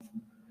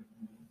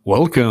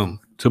Welcome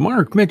to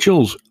Mark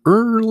Mitchell's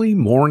Early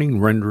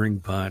Morning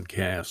Rendering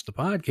Podcast, the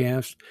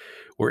podcast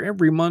where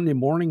every Monday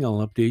morning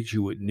I'll update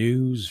you with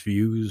news,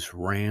 views,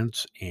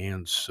 rants,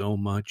 and so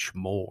much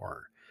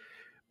more.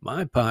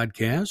 My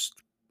podcast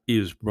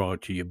is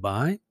brought to you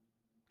by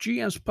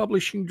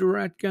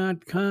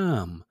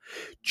gspublishingdirect.com.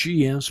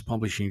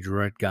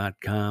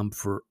 gspublishingdirect.com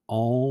for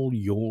all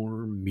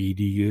your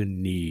media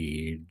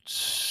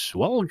needs.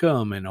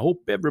 Welcome, and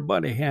hope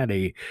everybody had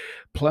a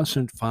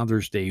pleasant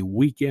Father's Day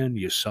weekend.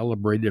 You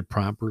celebrated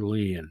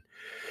properly, and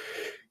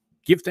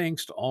give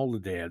thanks to all the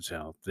dads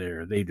out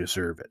there. They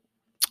deserve it.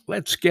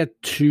 Let's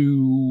get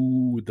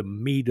to the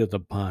meat of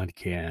the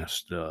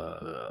podcast.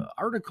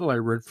 Article I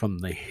read from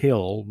The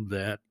Hill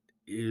that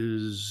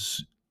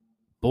is,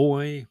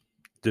 boy,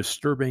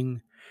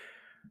 disturbing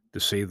to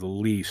say the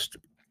least.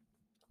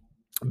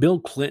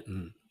 Bill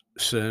Clinton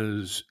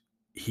says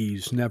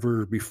he's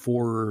never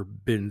before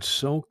been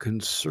so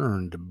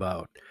concerned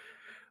about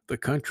the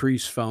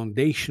country's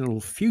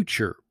foundational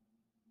future,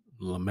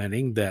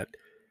 lamenting that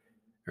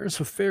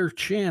there's a fair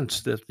chance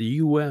that the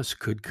U.S.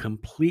 could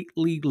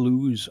completely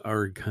lose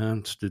our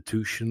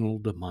constitutional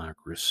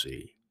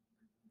democracy.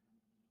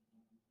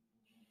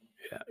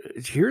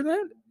 Did you hear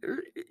that?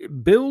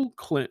 Bill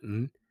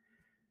Clinton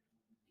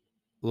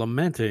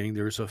lamenting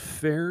there's a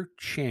fair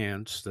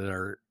chance that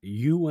our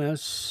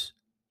U.S.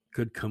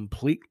 could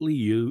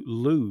completely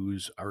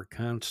lose our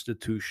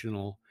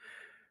constitutional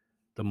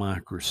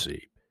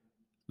democracy.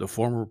 The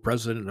former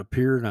president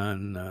appeared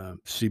on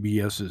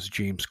CBS's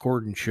James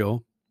Corden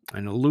show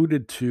and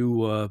alluded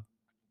to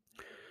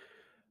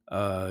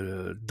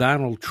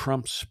Donald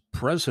Trump's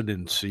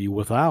presidency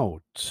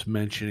without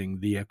mentioning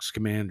the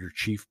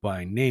ex-commander-in-chief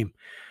by name.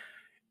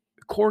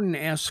 Corden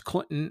asked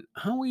Clinton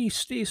how he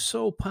stays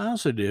so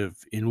positive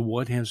in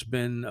what has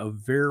been a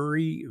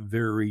very,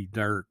 very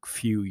dark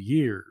few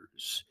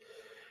years.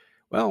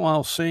 Well,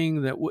 while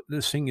saying that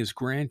witnessing his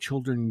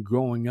grandchildren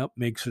growing up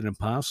makes it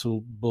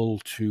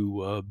impossible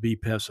to be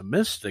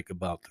pessimistic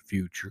about the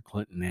future,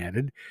 Clinton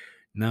added,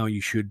 "Now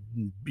you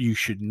shouldn't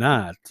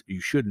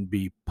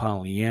be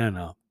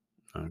Pollyanna."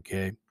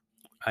 Okay.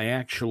 I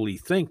actually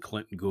think,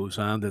 Clinton goes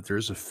on, that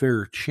there's a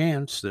fair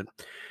chance that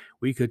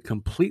we could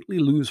completely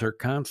lose our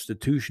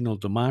constitutional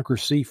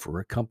democracy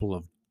for a couple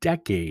of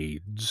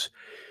decades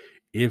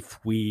if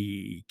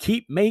we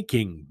keep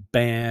making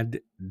bad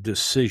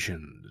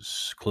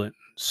decisions, Clinton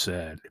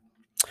said.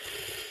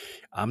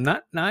 I'm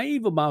not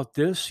naive about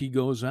this, he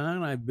goes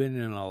on. I've been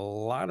in a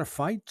lot of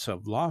fights.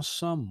 I've lost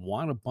some,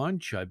 won a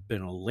bunch. I've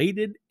been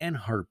elated and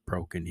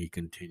heartbroken, he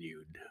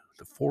continued.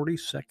 The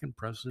 42nd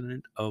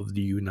president of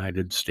the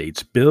United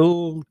States,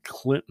 Bill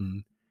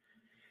Clinton,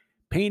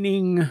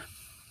 painting,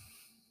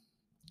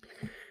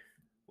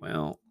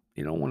 well,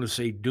 you don't want to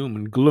say doom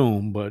and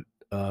gloom, but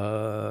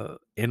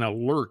an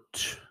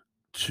alert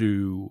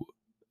to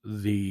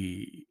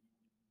the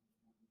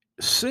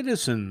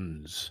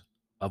citizens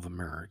of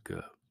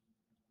America.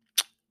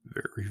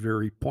 Very,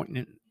 very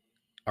poignant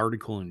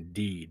article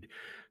indeed,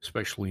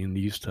 especially in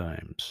these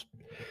times.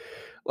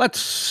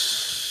 Let's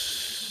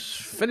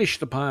finish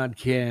the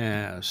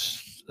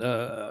podcast.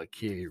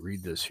 Okay,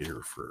 read this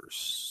here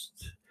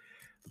first.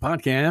 The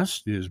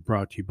podcast is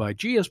brought to you by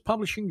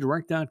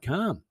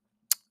gspublishingdirect.com.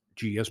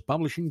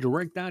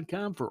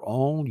 gspublishingdirect.com for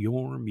all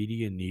your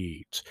media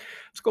needs.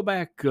 Let's go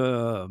back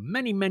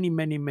many, many,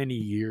 many, many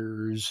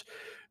years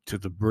to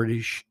the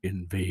British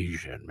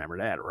invasion. Remember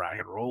that? Rock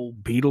and roll,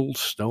 Beatles,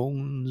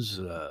 Stones,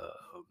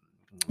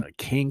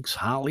 Kinks,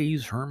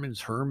 Hollies,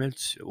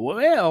 Hermits.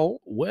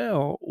 Well,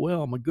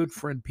 my good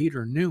friend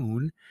Peter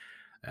Noon,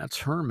 that's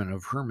Herman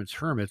of Hermits.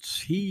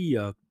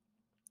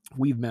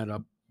 We've met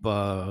up.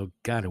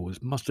 God, it was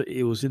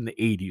in the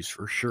 80s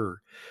for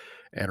sure,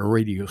 at a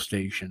radio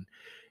station.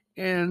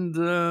 And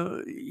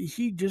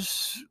he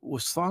just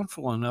was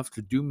thoughtful enough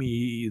to do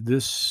me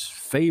this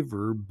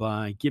favor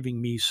by giving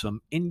me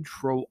some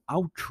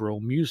outro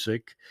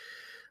music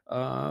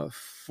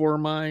for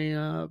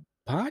my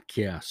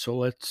podcast. So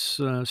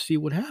let's see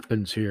what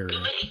happens here.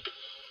 Hello, I'm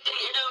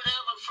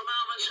from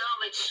Herman's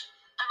Hermits,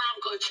 and I'm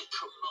going to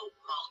promote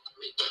Mark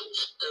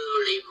Mitchell's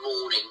early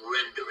morning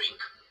rendering.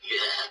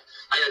 Yeah,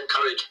 I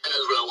encourage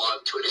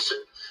everyone to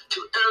listen to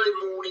Early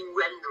Morning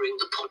Rendering,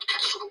 the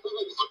podcast on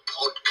all the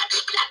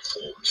podcast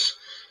platforms.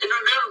 And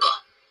remember,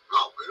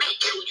 Mark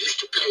Mitchell used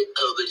to play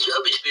Herman's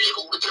Hermits music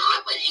all the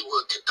time when he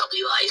worked at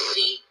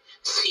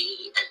WICC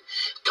and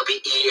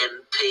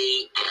WEMP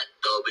and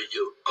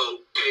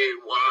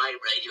WOKY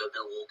Radio in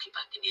Milwaukee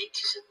back in the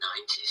 80s and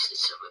 90s.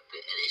 Let's have a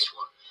bit of this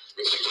one.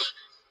 Let's just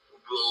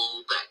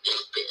roll back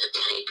this bit of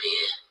tape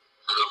here,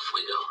 and off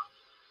we go.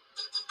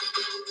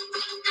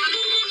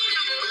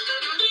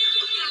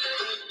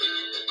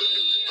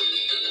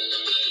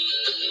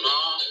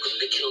 Mark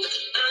Mitchell's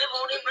early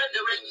morning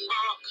rendering.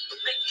 Mark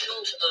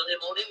Mitchell's early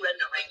morning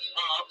rendering.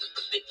 Mark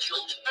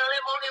Mitchell's early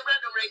morning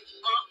rendering.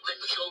 Mark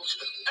Mitchell's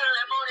early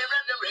morning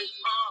rendering.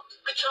 Mark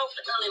Mitchell's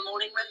early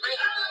morning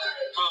rendering.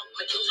 Mark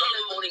Mitchell's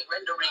early morning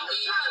rendering.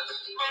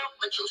 Mark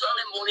Mitchell's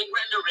early morning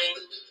rendering.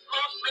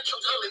 Mark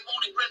Mitchell's early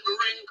morning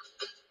rendering.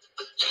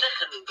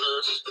 Second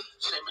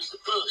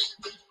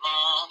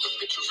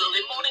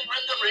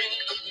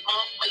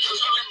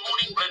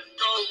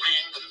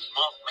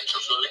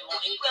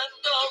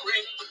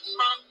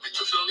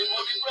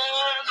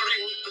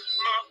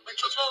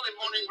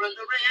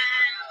rendering.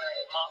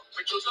 Mark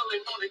Mitchell's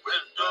early morning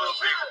rendering.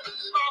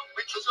 Mark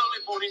Mitchell's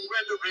early morning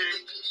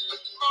rendering.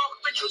 Mark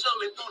Mitchell's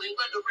early morning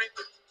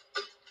rendering.